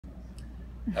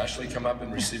Ashley, come up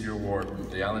and receive your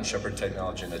award, the Alan Shepard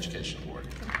Technology and Education Award.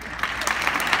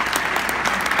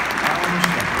 Alan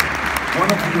Shepard,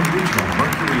 one of the original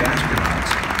Mercury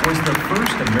astronauts, was the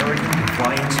first American to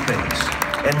fly in space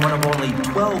and one of only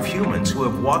 12 humans who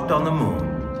have walked on the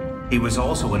moon. He was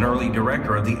also an early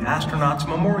director of the Astronauts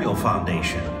Memorial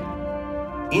Foundation.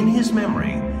 In his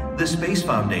memory, the Space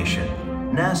Foundation,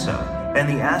 NASA, and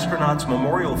the Astronauts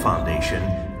Memorial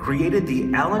Foundation created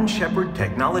the Alan Shepard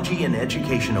Technology and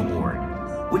Education Award,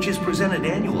 which is presented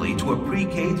annually to a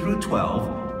pre-K through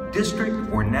 12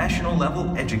 district or national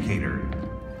level educator.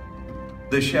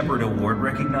 The Shepard Award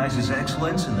recognizes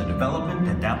excellence in the development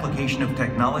and application of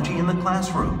technology in the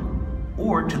classroom,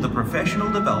 or to the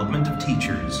professional development of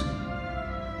teachers.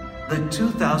 The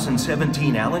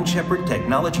 2017 Alan Shepard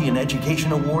Technology and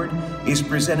Education Award is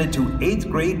presented to 8th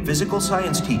grade physical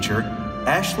science teacher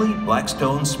Ashley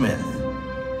Blackstone Smith.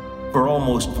 For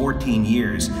almost 14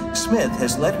 years, Smith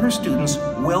has led her students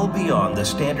well beyond the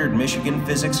standard Michigan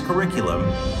physics curriculum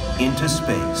into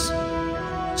space.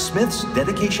 Smith's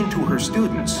dedication to her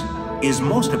students is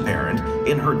most apparent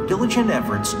in her diligent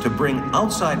efforts to bring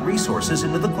outside resources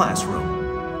into the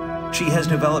classroom. She has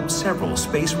developed several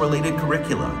space-related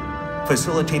curricula,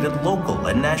 facilitated local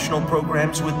and national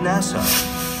programs with NASA,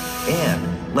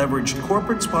 and leveraged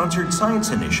corporate-sponsored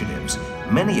science initiatives,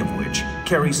 many of which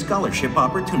carry scholarship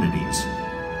opportunities.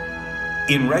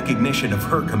 In recognition of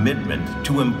her commitment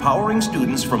to empowering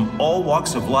students from all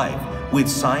walks of life with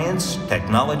science,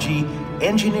 technology,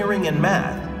 engineering, and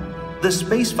math, the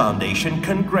Space Foundation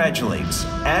congratulates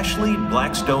Ashley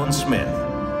Blackstone Smith,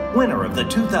 winner of the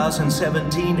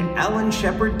 2017 Alan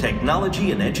Shepard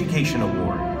Technology and Education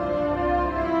Award.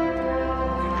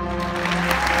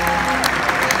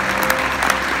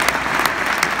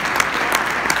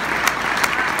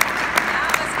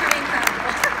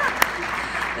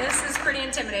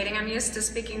 I'm used to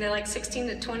speaking to like 16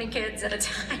 to 20 kids at a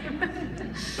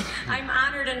time. I'm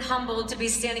honored and humbled to be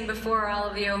standing before all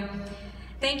of you.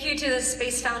 Thank you to the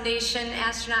Space Foundation,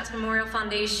 Astronauts Memorial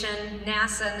Foundation,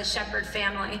 NASA, and the Shepard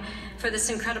family for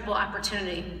this incredible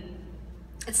opportunity.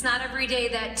 It's not every day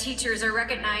that teachers are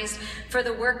recognized for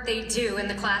the work they do in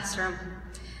the classroom.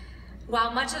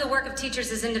 While much of the work of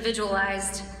teachers is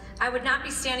individualized, I would not be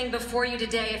standing before you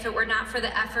today if it were not for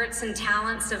the efforts and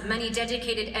talents of many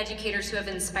dedicated educators who have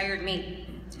inspired me,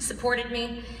 supported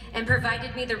me, and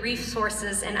provided me the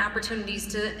resources and opportunities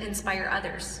to inspire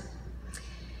others.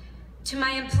 To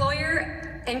my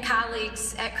employer and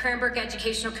colleagues at Cranbrook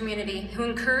Educational Community who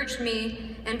encouraged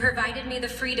me and provided me the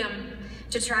freedom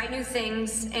to try new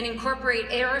things and incorporate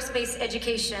aerospace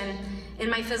education in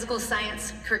my physical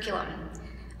science curriculum,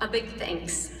 a big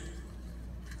thanks.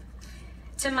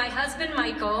 To my husband,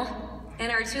 Michael,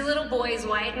 and our 2 little boys,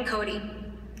 Wyatt and Cody,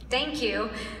 thank you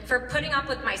for putting up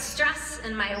with my stress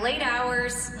and my late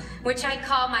hours, which I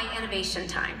call my innovation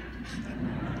time.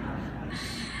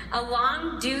 A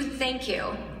long due thank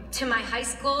you to my high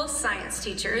school science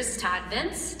teachers, Todd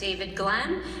Vince, David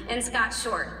Glenn, and Scott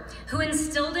Short, who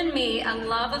instilled in me a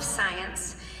love of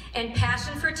science and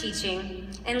passion for teaching,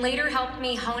 and later helped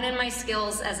me hone in my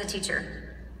skills as a teacher.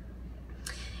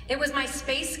 It was my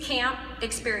space camp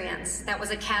experience that was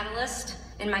a catalyst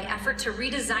in my effort to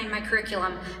redesign my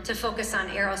curriculum to focus on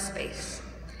aerospace.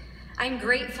 I'm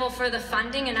grateful for the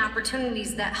funding and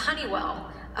opportunities that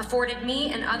Honeywell afforded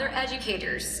me and other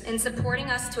educators in supporting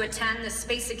us to attend the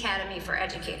Space Academy for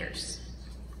Educators.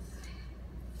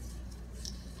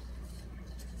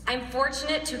 I'm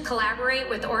fortunate to collaborate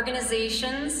with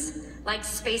organizations like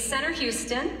Space Center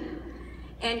Houston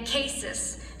and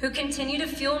CASIS, who continue to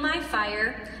fuel my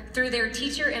fire through their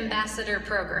teacher ambassador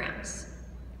programs.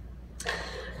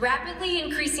 Rapidly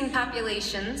increasing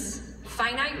populations,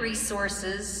 finite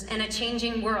resources, and a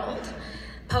changing world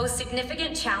pose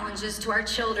significant challenges to our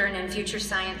children and future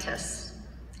scientists.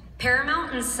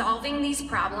 Paramount in solving these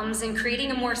problems and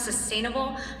creating a more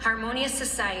sustainable, harmonious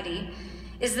society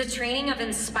is the training of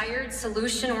inspired,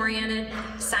 solution-oriented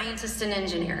scientists and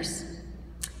engineers.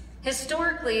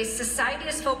 Historically, society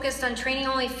is focused on training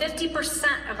only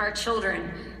 50% of our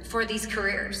children for these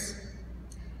careers.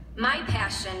 My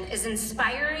passion is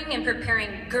inspiring and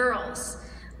preparing girls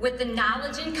with the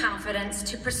knowledge and confidence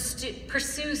to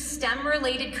pursue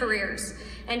STEM-related careers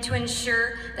and to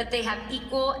ensure that they have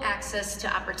equal access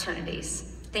to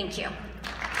opportunities. Thank you.